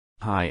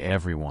Hi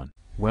everyone,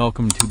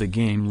 welcome to the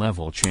Game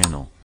Level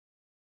channel.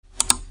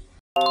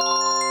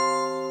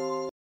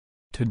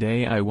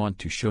 Today I want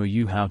to show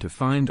you how to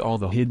find all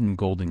the hidden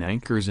golden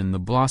anchors in the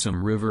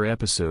Blossom River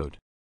episode.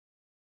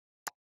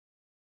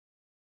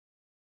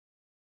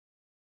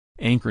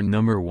 Anchor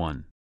number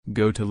 1.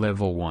 Go to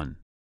level 1.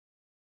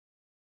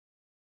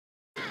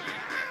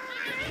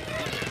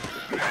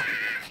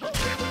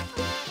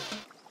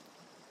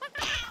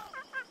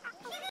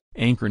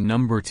 Anchor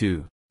number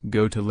 2.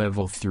 Go to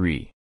level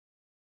 3.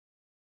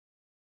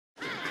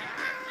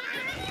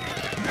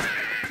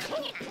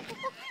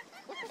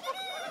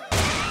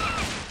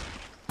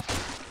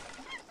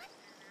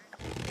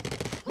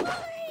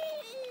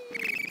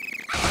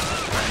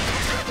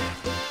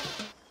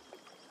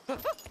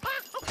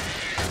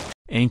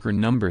 Anchor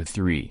number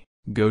 3.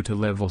 Go to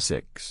level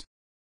 6.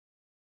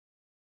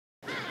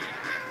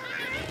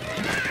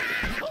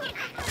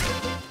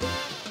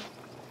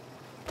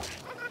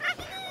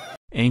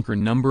 Anchor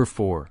number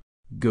 4.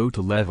 Go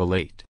to level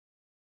 8.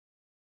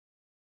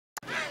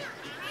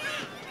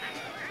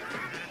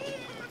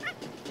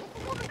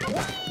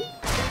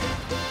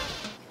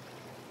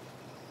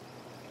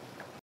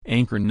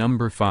 Anchor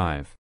number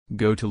 5.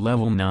 Go to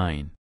level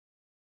 9.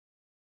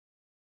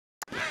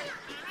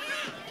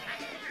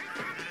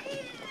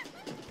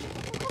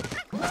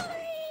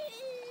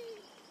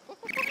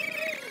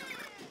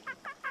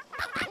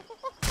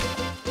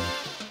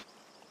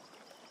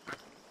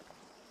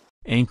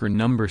 Anchor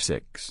number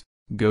 6.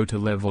 Go to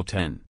level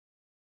 10.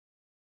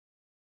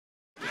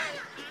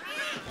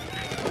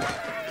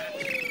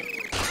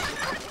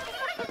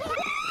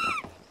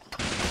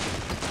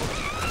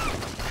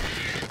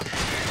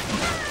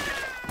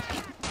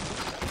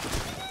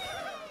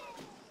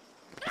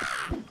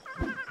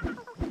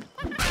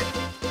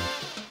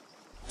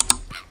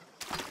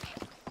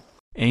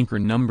 Anchor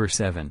number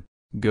 7.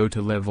 Go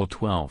to level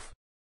 12.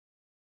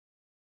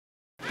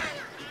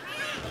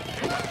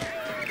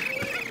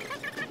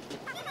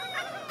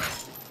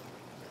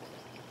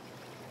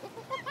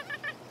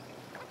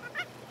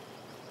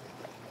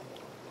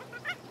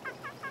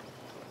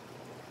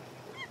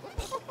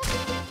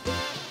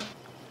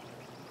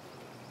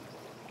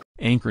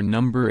 Anchor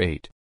number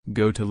 8.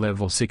 Go to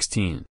level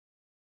 16.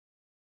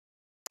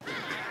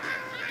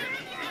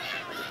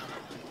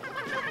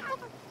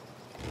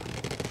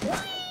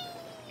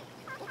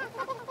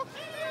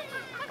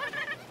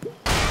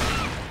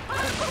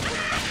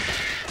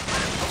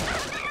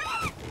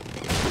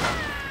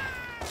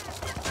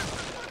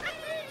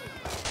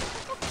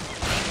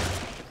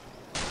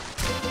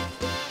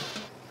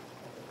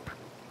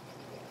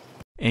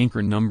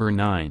 Anchor number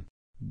 9.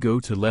 Go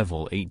to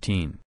level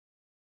 18.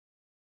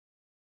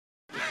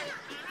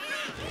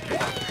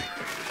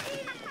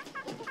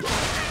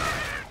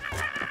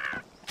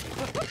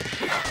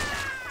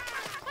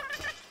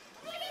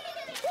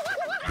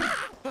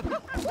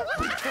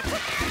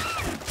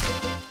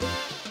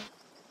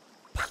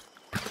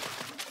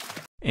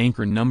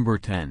 Anchor number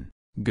 10.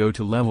 Go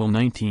to level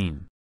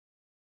 19.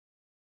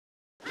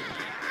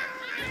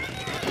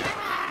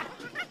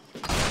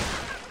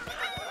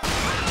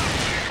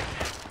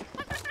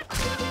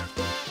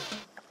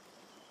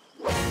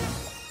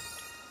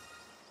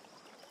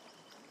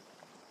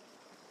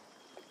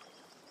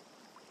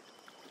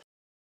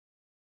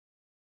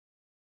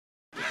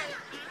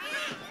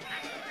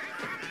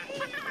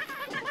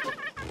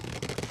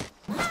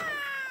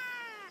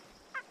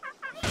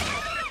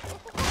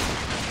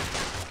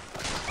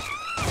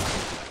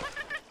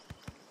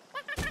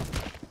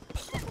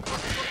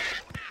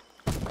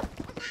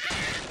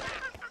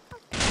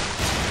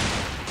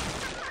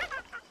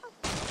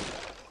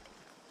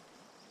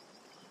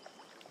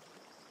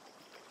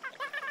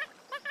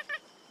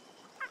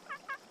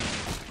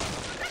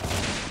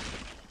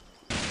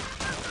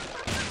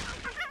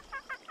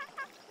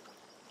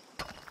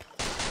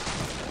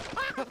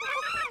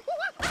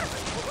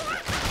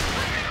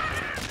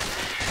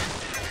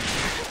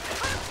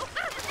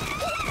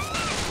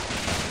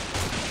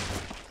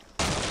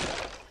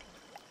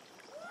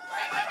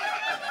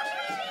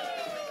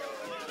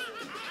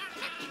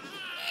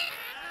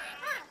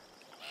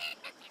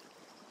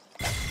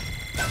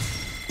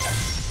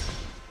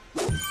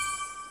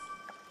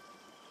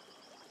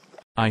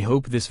 I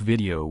hope this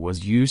video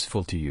was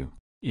useful to you.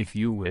 If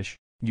you wish,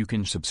 you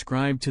can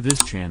subscribe to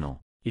this channel.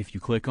 If you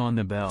click on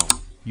the bell,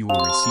 you will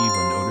receive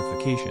a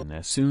notification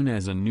as soon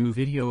as a new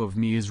video of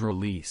me is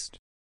released.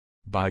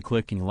 By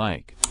clicking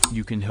like,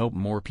 you can help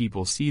more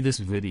people see this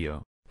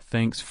video.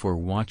 Thanks for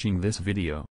watching this video.